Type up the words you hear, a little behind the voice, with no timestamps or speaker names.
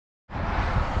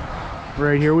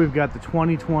Right here we've got the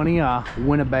 2020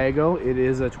 Winnebago. It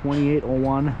is a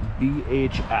 2801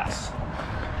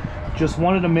 BHS. Just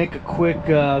wanted to make a quick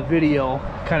video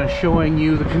kind of showing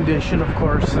you the condition. Of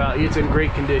course, it's in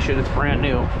great condition, it's brand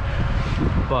new.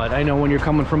 But I know when you're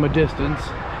coming from a distance,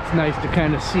 it's nice to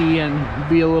kind of see and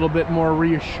be a little bit more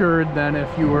reassured than if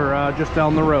you were just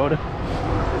down the road.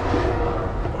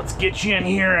 Let's get you in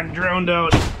here and drowned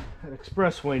out that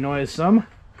expressway noise some.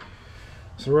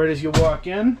 So right as you walk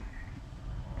in,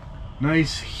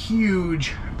 nice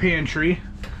huge pantry.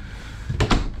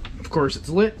 Of course it's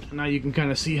lit. Now you can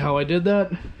kind of see how I did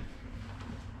that.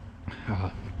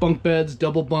 Bunk beds,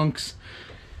 double bunks,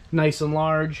 nice and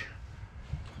large.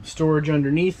 Storage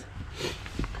underneath.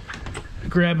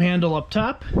 Grab handle up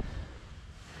top.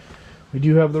 We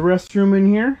do have the restroom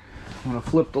in here. I'm gonna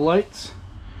flip the lights.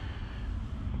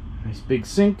 Nice big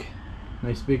sink.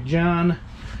 Nice big john.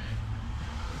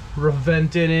 Roof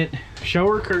vent in it.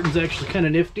 Shower curtain's actually kind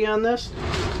of nifty on this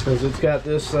because it's got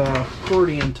this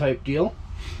accordion type deal.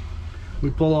 We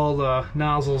pull all the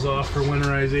nozzles off for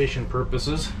winterization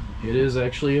purposes. It is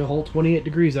actually a whole 28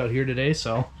 degrees out here today,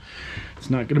 so it's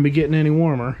not going to be getting any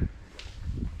warmer.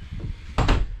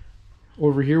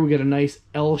 Over here we got a nice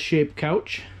L-shaped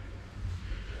couch.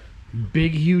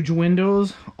 Big huge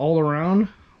windows all around.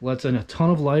 Lets in a ton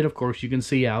of light. Of course you can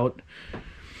see out.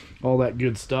 All that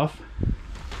good stuff.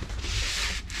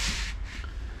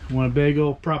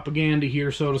 Winnebago propaganda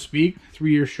here, so to speak.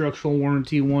 3-year structural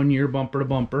warranty, 1 year bumper to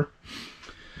bumper.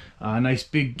 Nice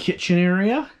big kitchen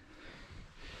area.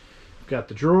 Got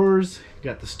the drawers,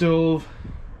 got the stove,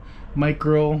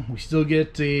 micro. We still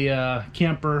get a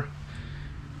camper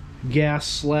gas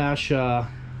slash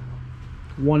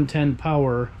 110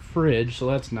 power fridge, so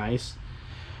that's nice.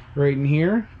 Right in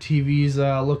here, TV's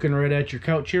looking right at your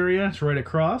couch area. It's right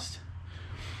across.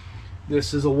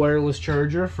 This is a wireless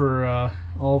charger for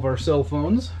all of our cell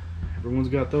phones. Everyone's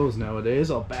got those nowadays.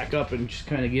 I'll back up and just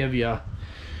kind of give you a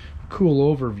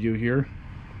cool overview here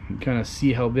and kind of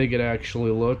see how big it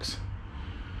actually looks.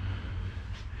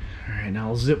 Alright, now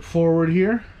I'll zip forward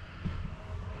here.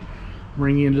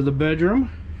 Bring you into the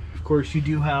bedroom. Of course, you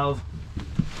do have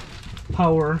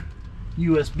power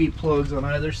USB plugs on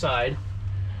either side.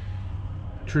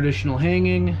 Traditional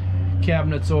hanging,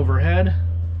 cabinets overhead.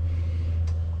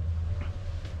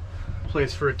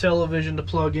 Place for a television to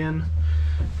plug in,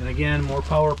 and again more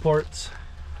power ports,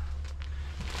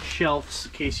 shelves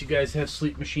in case you guys have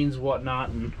sleep machines and whatnot.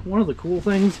 And one of the cool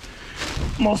things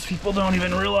most people don't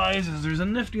even realize is there's a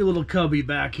nifty little cubby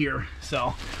back here.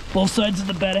 So both sides of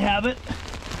the bed have it.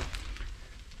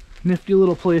 Nifty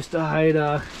little place to hide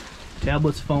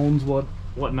tablets, phones,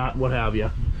 whatnot, what have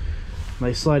you.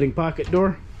 Nice sliding pocket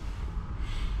door,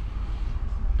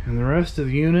 and the rest of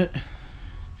the unit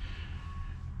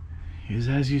is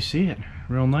as you see it.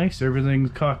 Real nice.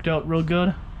 Everything's cocked out real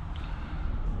good.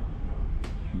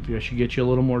 Maybe I should get you a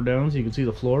little more down so you can see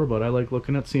the floor, but I like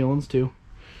looking at ceilings too.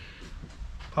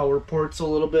 Power ports a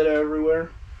little bit everywhere.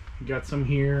 Got some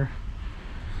here.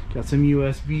 Got some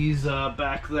USBs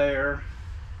back there.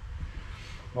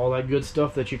 All that good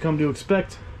stuff that you come to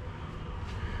expect.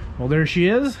 Well, there she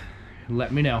is.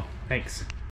 Let me know. Thanks.